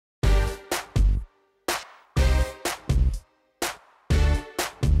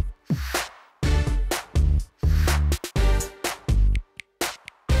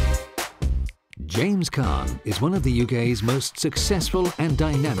James Khan is one of the UK's most successful and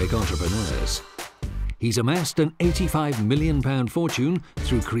dynamic entrepreneurs. He's amassed an £85 million fortune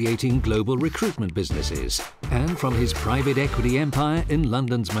through creating global recruitment businesses and from his private equity empire in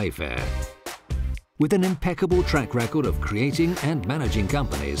London's Mayfair. With an impeccable track record of creating and managing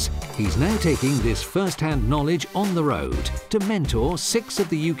companies, he's now taking this first-hand knowledge on the road to mentor 6 of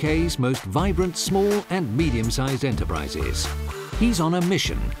the UK's most vibrant small and medium-sized enterprises. He's on a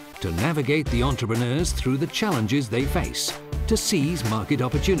mission to navigate the entrepreneurs through the challenges they face, to seize market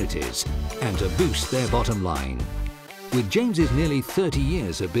opportunities, and to boost their bottom line. With James's nearly 30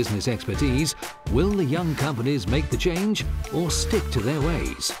 years of business expertise, will the young companies make the change or stick to their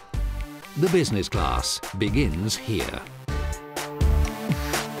ways? The Business Class begins here.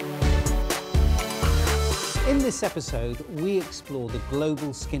 In this episode, we explore the global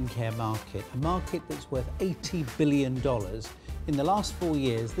skincare market, a market that's worth $80 billion. In the last 4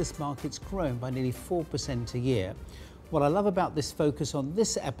 years, this market's grown by nearly 4% a year. What I love about this focus on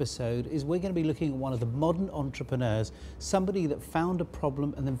this episode is we're going to be looking at one of the modern entrepreneurs, somebody that found a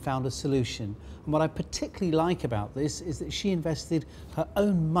problem and then found a solution. And what I particularly like about this is that she invested her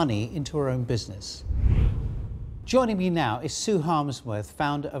own money into her own business. Joining me now is Sue Harmsworth,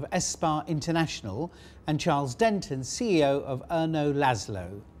 founder of Espar International, and Charles Denton, CEO of Erno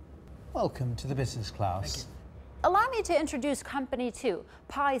Laszlo. Welcome to the Business Class. Thank you. Allow me to introduce Company 2,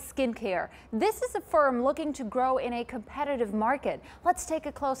 Pi Skincare. This is a firm looking to grow in a competitive market. Let's take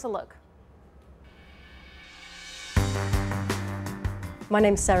a closer look. My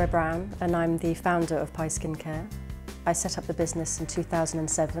name's Sarah Brown and I'm the founder of Pi Skincare. I set up the business in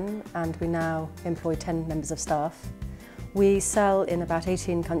 2007 and we now employ 10 members of staff. We sell in about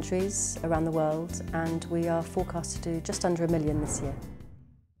 18 countries around the world and we are forecast to do just under $1 million this year.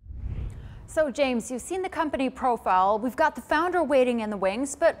 So James, you've seen the company profile. We've got the founder waiting in the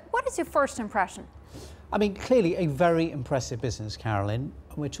wings, but what is your first impression? I mean, clearly a very impressive business, Carolyn.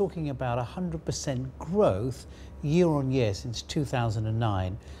 We're talking about 100% growth year on year since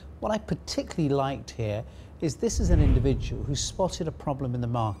 2009. What I particularly liked here is this is an individual who spotted a problem in the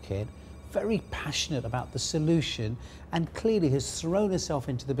market, very passionate about the solution, and clearly has thrown herself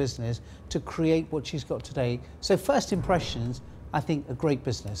into the business to create what she's got today. So first impressions, I think a great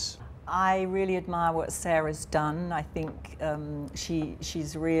business. I really admire what Sarah's done. I think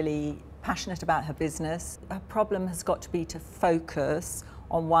she's really passionate about her business. Her problem has got to be to focus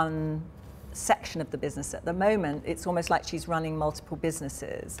on one section of the business. At the moment, it's almost like she's running multiple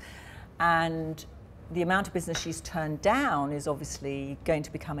businesses. And the amount of business she's turned down is obviously going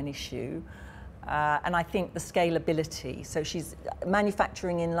to become an issue. And I think the scalability, so she's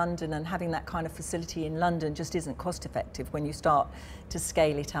manufacturing in London and having that kind of facility in London just isn't cost effective when you start to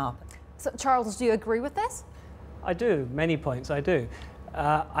scale it up. So Charles, do you agree with this? I do, many points I do.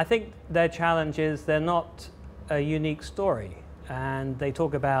 I think their challenge is they're not a unique story, and they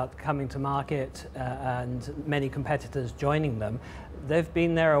talk about coming to market and many competitors joining them. They've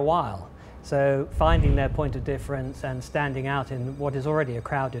been there a while. So finding their point of difference and standing out in what is already a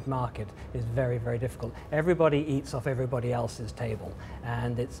crowded market is very, very difficult. Everybody eats off everybody else's table,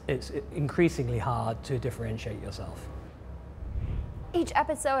 and it's increasingly hard to differentiate yourself. Each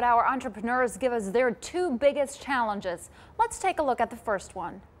episode, our entrepreneurs give us their 2 biggest challenges. Let's take a look at the first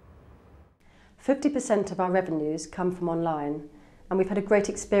one. 50% of our revenues come from online, and we've had a great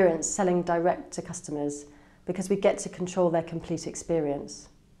experience selling direct to customers because we get to control their complete experience.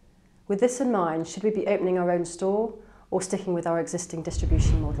 With this in mind, should we be opening our own store or sticking with our existing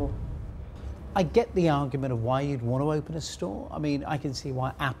distribution model? I get the argument of why you'd want to open a store. I mean, I can see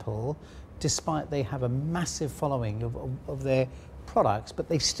why Apple, despite they have a massive following of their products, but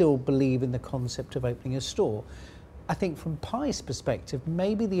they still believe in the concept of opening a store. I think from Pi's perspective,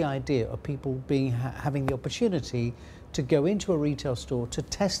 maybe the idea of people having the opportunity to go into a retail store to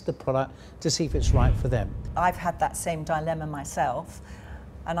test the product to see if it's right for them. I've had that same dilemma myself.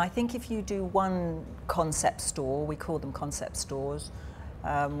 And I think if you do one concept store, we call them concept stores.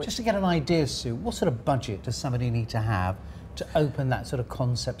 Just to get an idea, Sue, what sort of budget does somebody need to have to open that sort of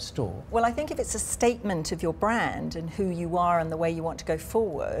concept store? Well, I think if it's a statement of your brand and who you are and the way you want to go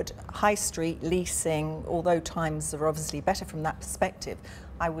forward, high street leasing, although times are obviously better from that perspective,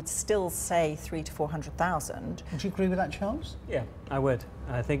 I would still say 300,000 to 400,000. Would you agree with that, Charles? Yeah, I would.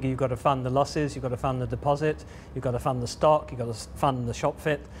 I think you've got to fund the losses, you've got to fund the deposit, you've got to fund the stock, you've got to fund the shop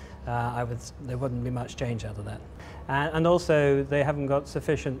fit. there wouldn't be much change out of that. And also, they haven't got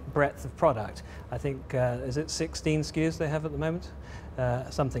sufficient breadth of product. I think, is it 16 SKUs they have at the moment?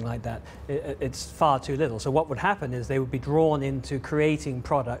 Something like that. It's far too little. So what would happen is they would be drawn into creating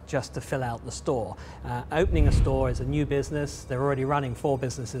product just to fill out the store. Opening a store is a new business. They're already running 4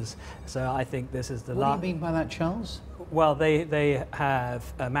 businesses. So I think this is the last. What do you mean by that, Charles? Well, they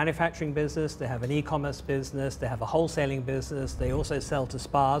have a manufacturing business, they have an e-commerce business, they have a wholesaling business, they also sell to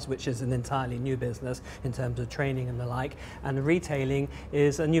spas, which is an entirely new business in terms of training and the like, and the retailing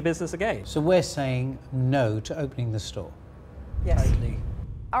is a new business again. So we're saying no to opening the store? Yes. Totally.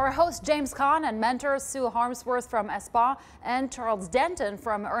 Our host James Kahn and mentor Sue Harmsworth from Espa and Charles Denton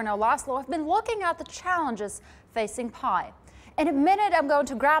from Erno Laszlo have been looking at the challenges facing Pi. In a minute, I'm going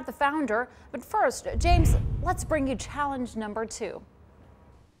to grab the founder, but first, James, let's bring you challenge number 2.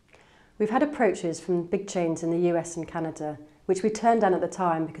 We've had approaches from big chains in the US and Canada, which we turned down at the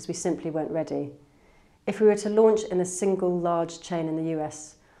time because we simply weren't ready. If we were to launch in a single large chain in the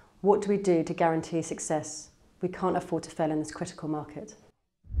US, what do we do to guarantee success? We can't afford to fail in this critical market.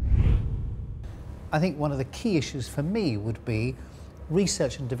 I think one of the key issues for me would be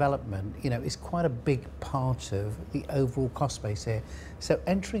research and development, is quite a big part of the overall cost base here. So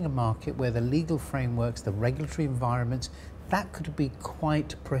entering a market where the legal frameworks, the regulatory environments, that could be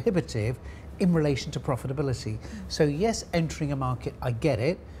quite prohibitive in relation to profitability. So yes, entering a market, I get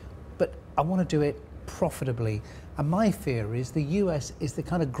it, but I want to do it profitably. And my fear is the US is the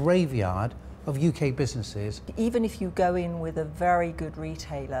kind of graveyard of UK businesses. Even if you go in with a very good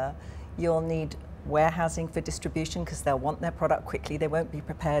retailer, you'll need warehousing for distribution because they'll want their product quickly. They won't be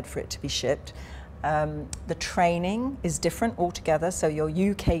prepared for it to be shipped. The training is different altogether, so your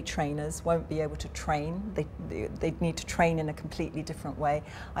UK trainers won't be able to train. They need to train in a completely different way.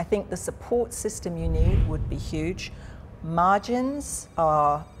 I think the support system you need would be huge. Margins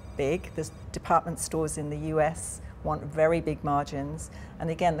are big. There's department stores in the US want very big margins, and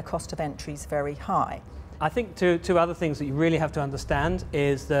again the cost of entry is very high. I think two other things that you really have to understand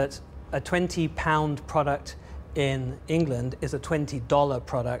is that a £20 product in England is a $20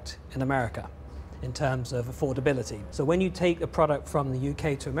 product in America in terms of affordability. So when you take a product from the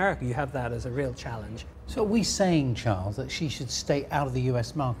UK to America, you have that as a real challenge. So are we saying, Charles, that she should stay out of the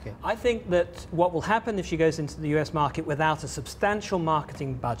US market? I think that what will happen if she goes into the US market without a substantial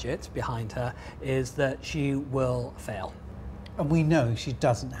marketing budget behind her is that she will fail. And we know she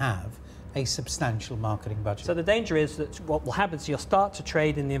doesn't have a substantial marketing budget. So the danger is that what will happen is she'll start to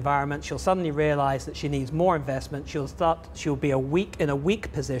trade in the environment, she'll suddenly realise that she needs more investment, she'll be in a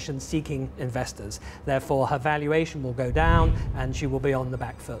weak position seeking investors. Therefore her valuation will go down and she will be on the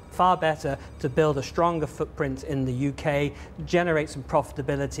back foot. Far better to build a stronger footprint in the UK, generate some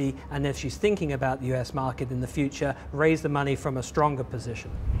profitability, and if she's thinking about the US market in the future, raise the money from a stronger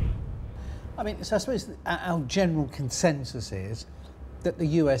position. I mean, so I suppose our general consensus is that the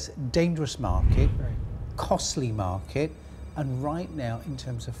US, dangerous market, costly market, and right now in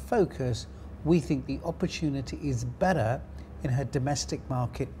terms of focus, we think the opportunity is better in her domestic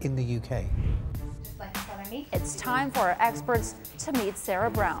market in the UK. It's time for our experts to meet Sarah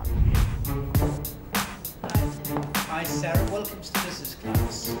Brown. Hi Sarah, welcome to Business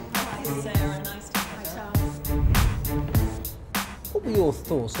Class. Hi Sarah, nice to meet you. What were your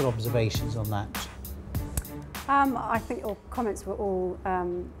thoughts and observations on that? I think your comments were all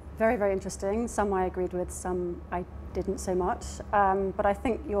very, very interesting. Some I agreed with, some I didn't so much. But I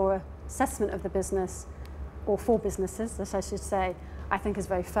think your assessment of the business, or for businesses, as I should say, I think is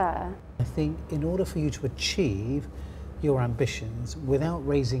very fair. I think in order for you to achieve your ambitions without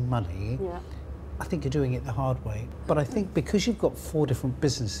raising money, I think you're doing it the hard way. But I think because you've got 4 different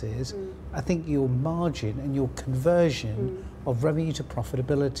businesses, I think your margin and your conversion of revenue to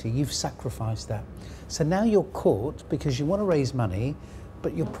profitability, you've sacrificed that. So now you're caught because you want to raise money,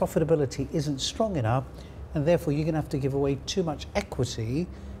 but your profitability isn't strong enough, and therefore you're going to have to give away too much equity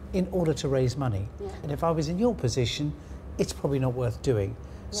in order to raise money. And if I was in your position, it's probably not worth doing.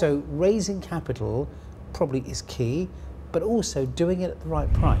 So raising capital probably is key, but also doing it at the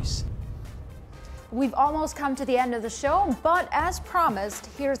right price. We've almost come to the end of the show, but as promised,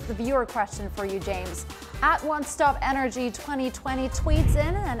 here's the viewer question for you, James. @OneStopEnergy 2020 tweets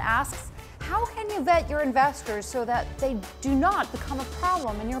in and asks, how can you vet your investors so that they do not become a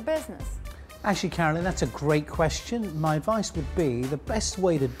problem in your business? Actually, Carolyn, that's a great question. My advice would be the best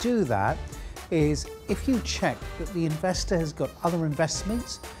way to do that is if you check that the investor has got other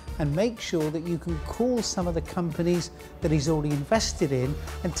investments and make sure that you can call some of the companies that he's already invested in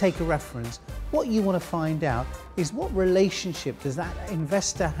and take a reference. What you want to find out is what relationship does that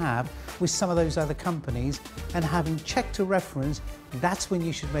investor have with some of those other companies, and having checked a reference, that's when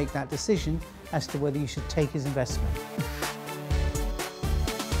you should make that decision as to whether you should take his investment.